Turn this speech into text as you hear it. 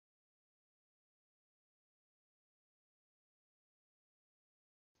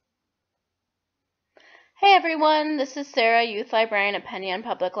Hey everyone, this is Sarah, Youth Librarian at Penn Yan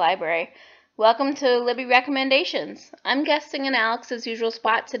Public Library. Welcome to Libby Recommendations. I'm guesting in Alex's usual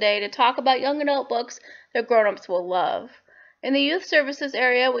spot today to talk about young adult books that grown-ups will love. In the youth services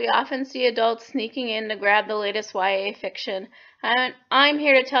area, we often see adults sneaking in to grab the latest YA fiction, and I'm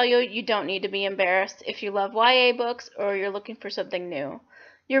here to tell you you don't need to be embarrassed if you love YA books or you're looking for something new.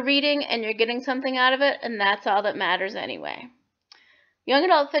 You're reading and you're getting something out of it, and that's all that matters anyway. Young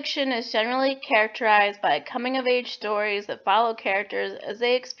adult fiction is generally characterized by coming-of-age stories that follow characters as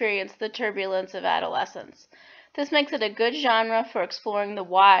they experience the turbulence of adolescence. This makes it a good genre for exploring the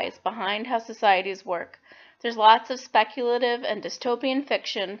whys behind how societies work. There's lots of speculative and dystopian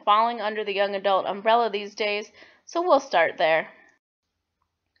fiction falling under the young adult umbrella these days, so we'll start there.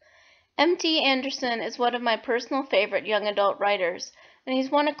 M.T. Anderson is one of my personal favorite young adult writers, and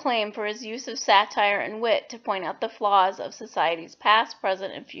he's won acclaim for his use of satire and wit to point out the flaws of society's past,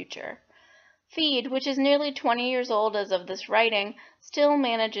 present, and future. Feed, which is nearly 20 years old as of this writing, still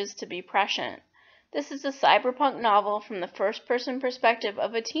manages to be prescient. This is a cyberpunk novel from the first-person perspective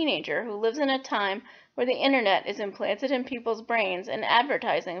of a teenager who lives in a time where the internet is implanted in people's brains and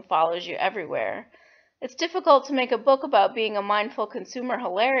advertising follows you everywhere. It's difficult to make a book about being a mindful consumer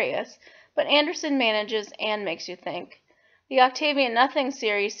hilarious, but Anderson manages and makes you think. The Octavian Nothing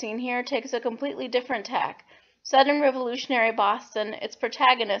series seen here takes a completely different tack. Set in revolutionary Boston, its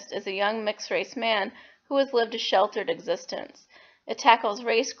protagonist is a young mixed-race man who has lived a sheltered existence. It tackles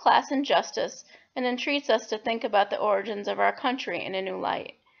race, class, and justice, and entreats us to think about the origins of our country in a new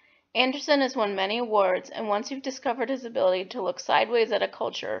light. Anderson has won many awards, and once you've discovered his ability to look sideways at a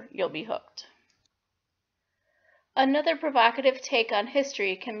culture, you'll be hooked. Another provocative take on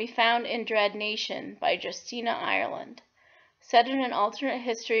history can be found in Dread Nation by Justina Ireland. Set in an alternate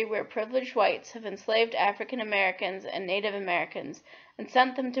history where privileged whites have enslaved African Americans and Native Americans and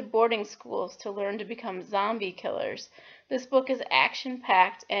sent them to boarding schools to learn to become zombie killers, this book is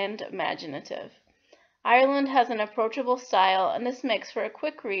action-packed and imaginative. Ireland has an approachable style, and this makes for a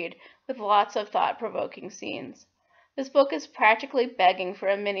quick read with lots of thought-provoking scenes. This book is practically begging for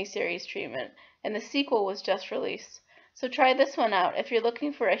a miniseries treatment, and the sequel was just released. So try this one out if you're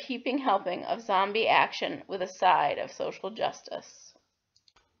looking for a heaping helping of zombie action with a side of social justice.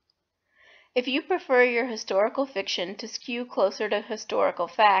 If you prefer your historical fiction to skew closer to historical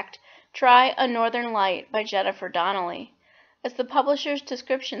fact, try A Northern Light by Jennifer Donnelly. As the publisher's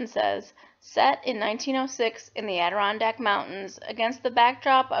description says, set in 1906 in the Adirondack Mountains against the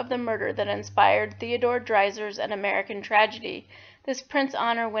backdrop of the murder that inspired Theodore Dreiser's An American Tragedy, this Prince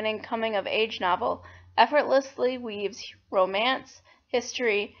Honor-winning coming-of-age novel effortlessly weaves romance,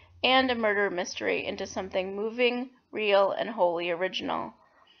 history, and a murder mystery into something moving, real, and wholly original.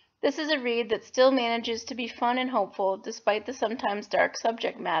 This is a read that still manages to be fun and hopeful despite the sometimes dark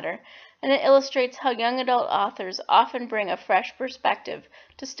subject matter, and it illustrates how young adult authors often bring a fresh perspective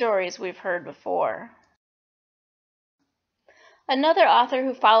to stories we've heard before. Another author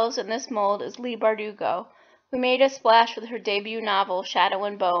who follows in this mold is Leigh Bardugo, who made a splash with her debut novel Shadow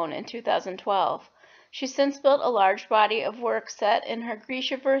and Bone in 2012. She's since built a large body of work set in her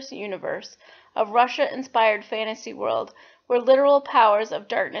Grishaverse universe, a Russia-inspired fantasy world where literal powers of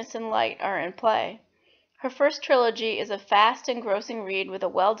darkness and light are in play. Her first trilogy is a fast, engrossing read with a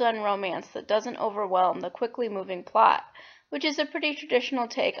well-done romance that doesn't overwhelm the quickly moving plot, which is a pretty traditional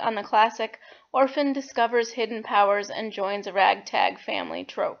take on the classic orphan discovers hidden powers and joins a ragtag family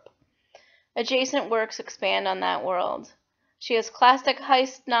trope. Adjacent works expand on that world. She has classic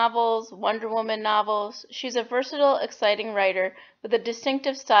heist novels, Wonder Woman novels. She's a versatile, exciting writer with a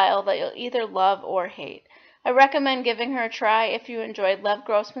distinctive style that you'll either love or hate. I recommend giving her a try if you enjoyed Lev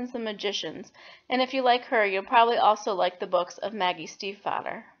Grossman's The Magicians, and if you like her, you'll probably also like the books of Maggie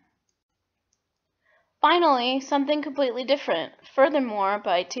Stiefvater. Finally, something completely different, Furthermore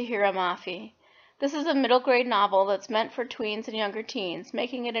by Tahira Mafi. This is a middle grade novel that's meant for tweens and younger teens,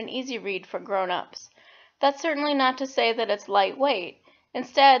 making it an easy read for grown-ups. That's certainly not to say that it's lightweight.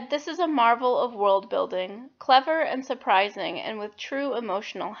 Instead, this is a marvel of world building, clever and surprising, and with true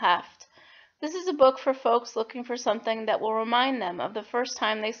emotional heft. This is a book for folks looking for something that will remind them of the first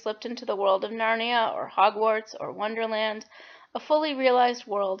time they slipped into the world of Narnia or Hogwarts or Wonderland, a fully realized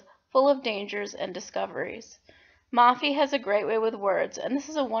world full of dangers and discoveries. Mafi has a great way with words, and this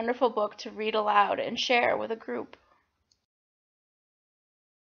is a wonderful book to read aloud and share with a group.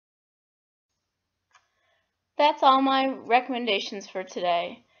 That's all my recommendations for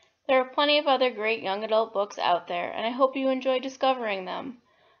today. There are plenty of other great young adult books out there, and I hope you enjoy discovering them.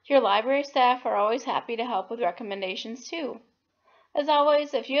 Your library staff are always happy to help with recommendations too. As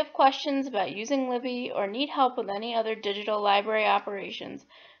always, if you have questions about using Libby or need help with any other digital library operations,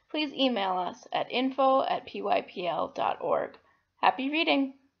 please email us at info@pypl.org. Happy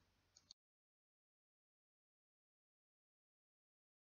reading!